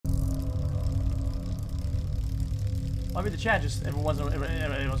I'll read the chat just every once in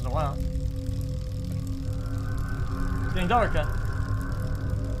a while. It's getting dark, huh?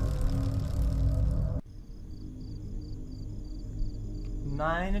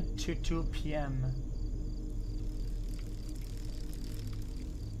 Nine to 2 p.m.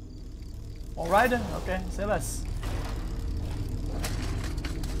 Alright, okay, say less.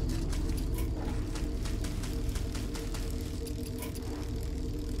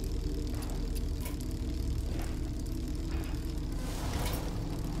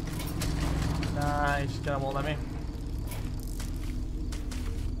 Nah, he just kinda won't let me.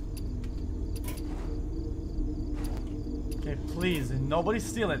 Okay, please, nobody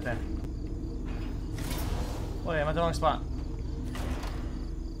steal it then. Oh yeah, I'm at the wrong spot.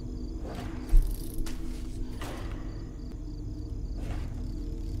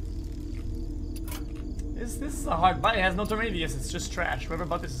 This is a hard buy. It has no turn radius. It's just trash. Whoever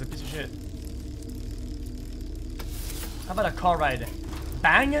bought this is a piece of shit. How about a car ride?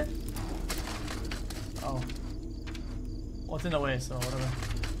 Bang! Oh. Well, it's in the way, so whatever.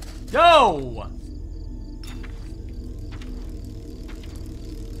 Go!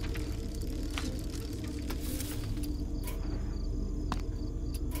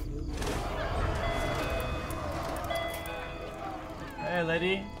 Hey,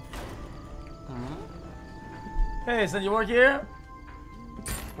 lady. Hey, son, you work here?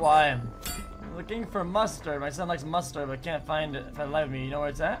 Why? I'm looking for mustard. My son likes mustard, but can't find it if I live me. You know where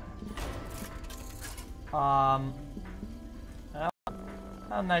it's at? How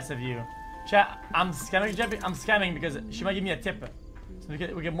nice of you. Chat, I'm scamming Jeffy. I'm scamming because she might give me a tip. So we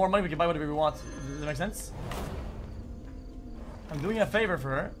get more money, we can buy whatever we want. Does that make sense? I'm doing a favor for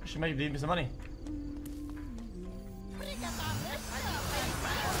her. She might give me some money.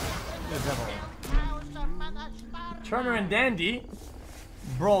 Good devil. Turner and Dandy.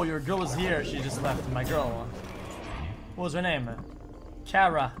 Bro, your girl is here. She just left. My girl. What was her name?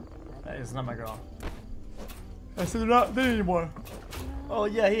 Kara. That is not my girl. I said they're not there anymore. Oh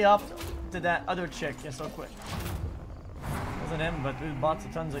yeah, he hopped to that other chick. Yeah, so quick. Wasn't him, but we bought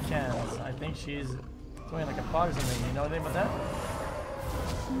tons of cans. I think she's doing like a pod or something. You know anything about that?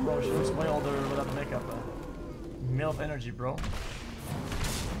 Bro, she looks way older without the makeup. MILF energy, bro.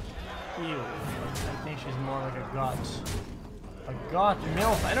 Ew. I think she's more like a got. A got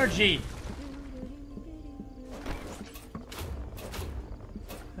MILF energy!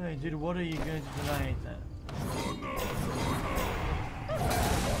 Hey dude, what are you going to do tonight?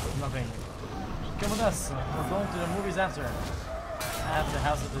 Nothing. Come with us. We're going to the movies after. I have the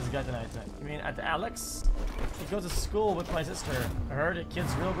house with this guy tonight. You mean at the Alex? He goes to school with my sister. I heard the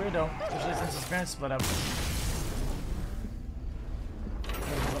kid's real weirdo, especially since his parents split up.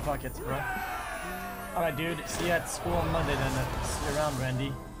 In the pockets, bro. Alright, dude. See you at school on Monday then. See you around,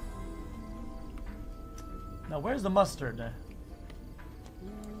 Randy. Now, where's the mustard?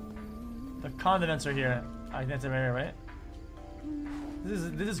 The condiments are here. I think that's right here, right?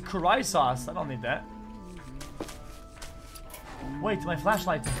 This is curry sauce. I don't need that. Wait, my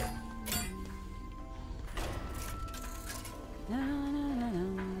flashlight.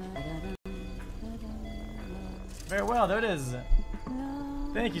 Very well, there it is.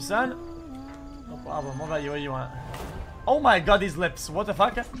 Thank you, son. No problem. What about you? What do you want? Oh my god, these lips. What the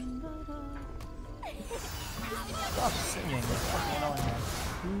fuck? Stop singing.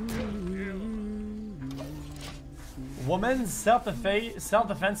 Women's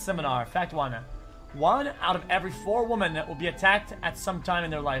self-defense seminar. Fact 1. 1 out of every 4 women will be attacked at some time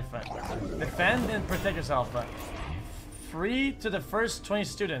in their life. Defend and protect yourself. Free to the first 20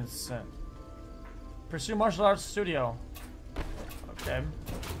 students. Pursue martial arts studio. Okay.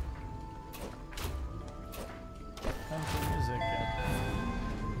 Country music.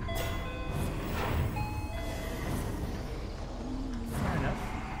 Fair enough.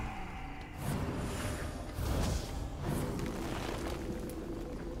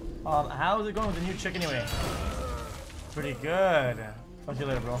 How's it going with the new chick anyway? Pretty good. Talk to you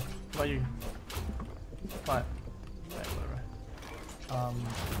later, bro. What about you? What? Okay, whatever.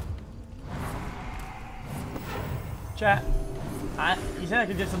 Chat. You said I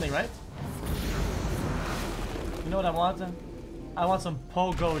could get something, right? You know what I want? I want some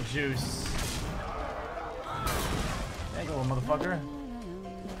pogo juice. There you go, motherfucker.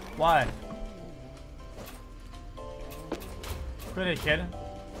 Why? Quit it, kid.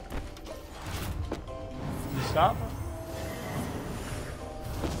 You stop?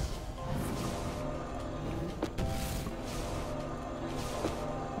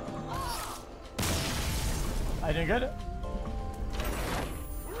 I doing good?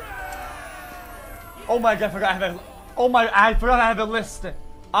 Oh my god, I forgot I have a... Oh my... I forgot I have a list.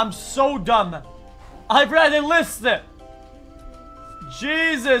 I'm so dumb. I forgot I have a list.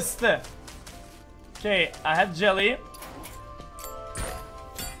 Jesus! Okay, I have jelly.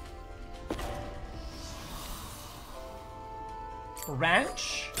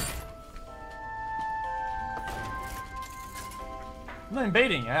 Ranch? I'm not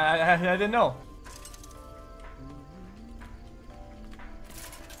invading. I didn't know.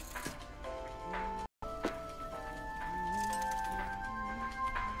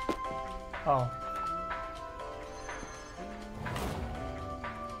 Oh.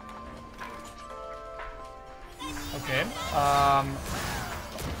 Okay.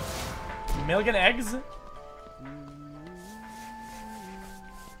 Milk and eggs.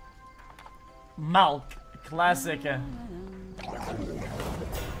 Milk. Classic.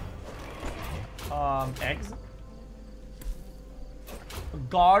 Eggs.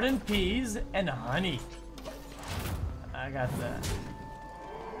 Garden peas and honey. I got that.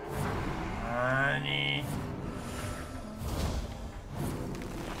 Honey.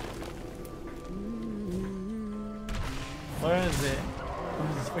 Where is it?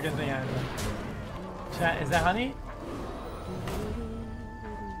 Where's this freaking thing at? Chat, is that honey?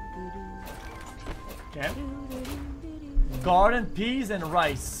 Okay. Garden peas and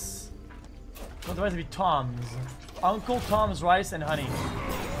rice. I want the rice to be Tom's. Uncle Tom's rice and honey.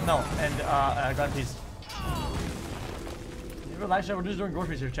 No, and garden peas. You relax, we're just doing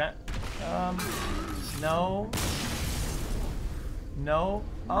groceries here, chat. No. No.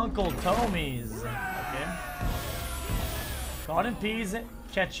 Uncle Tommy's. Okay. Garden peas,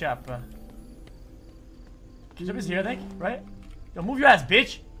 ketchup. Ketchup is here, I think, right? Yo, move your ass,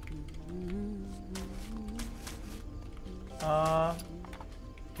 bitch!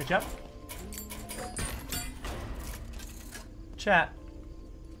 Ketchup. Chat.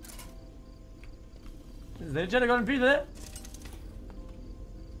 Is there chat garden peas with it?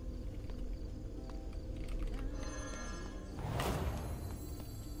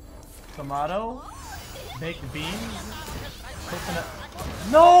 Tomato. Baked beans. Coconut.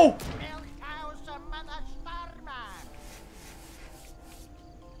 No!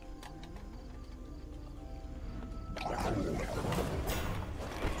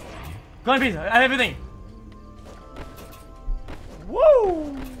 Garden peas, I have everything.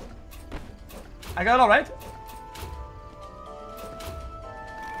 Woo! I got it all right.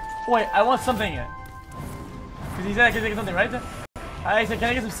 Wait, I want something. Cause he said I can get something, right? I said, can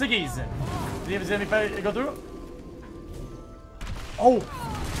I get some ciggies? Did he let me go through? Oh!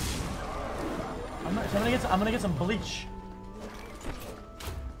 I'm gonna get some bleach.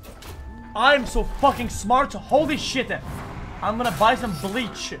 I'm so fucking smart. Holy shit! I'm gonna buy some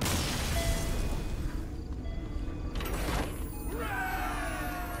bleach.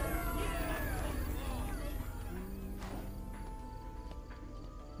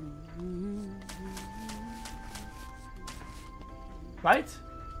 Right?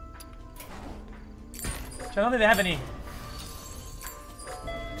 I don't think they have any.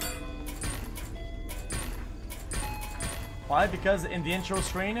 Why? Because in the intro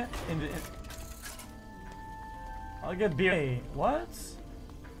screen, I'll get beer. Hey, what?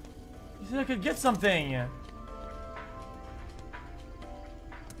 You said I could get something.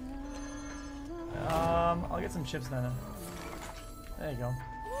 I'll get some chips then. There you go.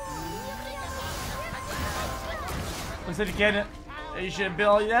 Looks like you can. You should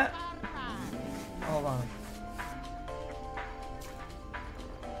build that. Hold on.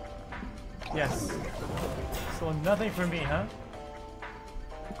 Yes. So nothing for me, huh?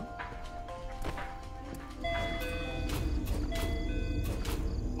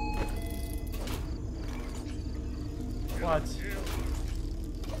 What?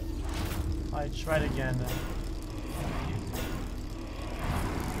 I tried again.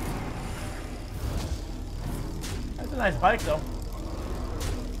 That's a nice bike though.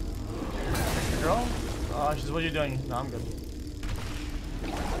 Girl? Oh, she's, what are you doing? No, I'm good.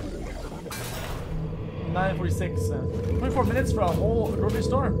 9:46. 24 minutes for a whole grocery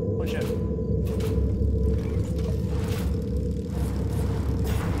store? Oh shit.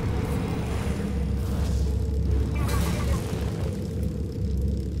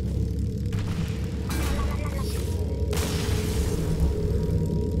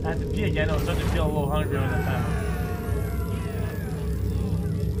 I had to pee again. I was starting to feel a little hungry at that time.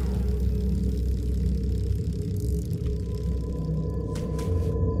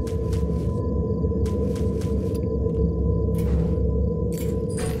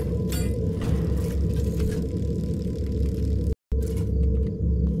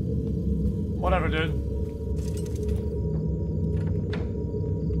 Whatever, dude.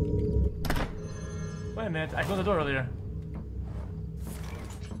 Wait a minute, I closed the door earlier.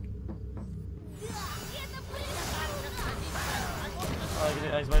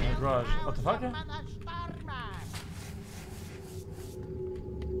 he's waiting in the garage. What the fuck?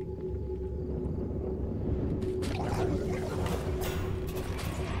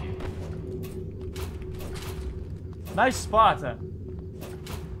 Nice spot.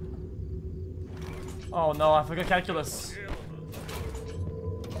 Oh no, I forgot calculus.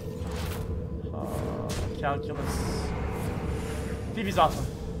 Calculus. TV's awesome.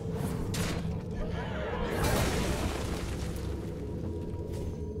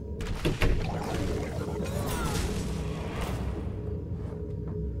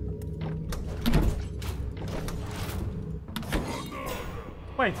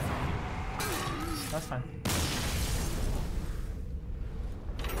 Wait. That's fine.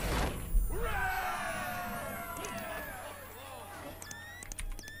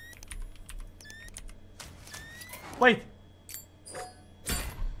 Wait.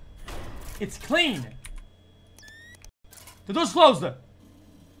 It's clean. The door's closed.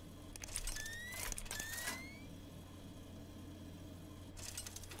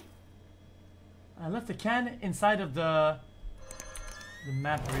 I left the can inside of the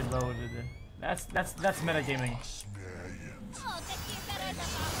map reloaded. That's metagaming.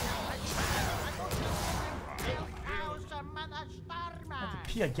 I have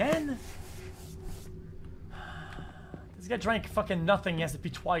to pee again? This guy drank fucking nothing. He has to pee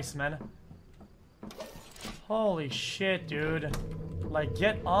twice, man. Holy shit, dude. Like,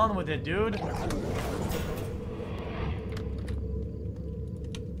 get on with it, dude.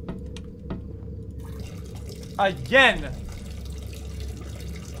 Again!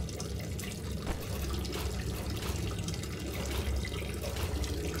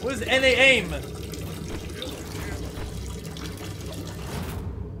 What is NA aim?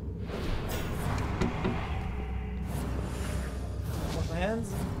 Wash my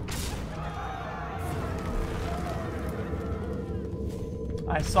hands.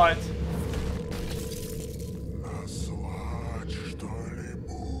 I saw it.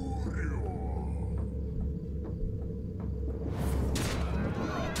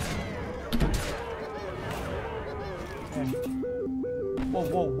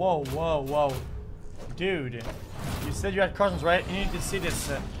 Whoa, whoa, whoa. Dude, you said you had Carson's, right? You need to see this.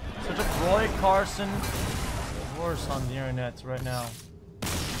 Search up Roy Carson horse on the internet right now.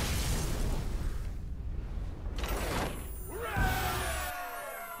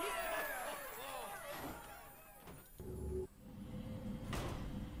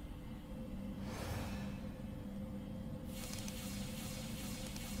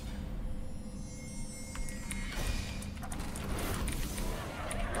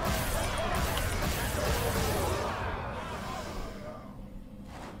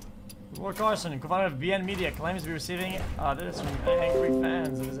 Roy Carson, co-founder of BN Media, claims to be receiving this from angry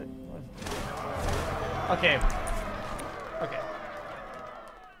fans. Is it? Okay.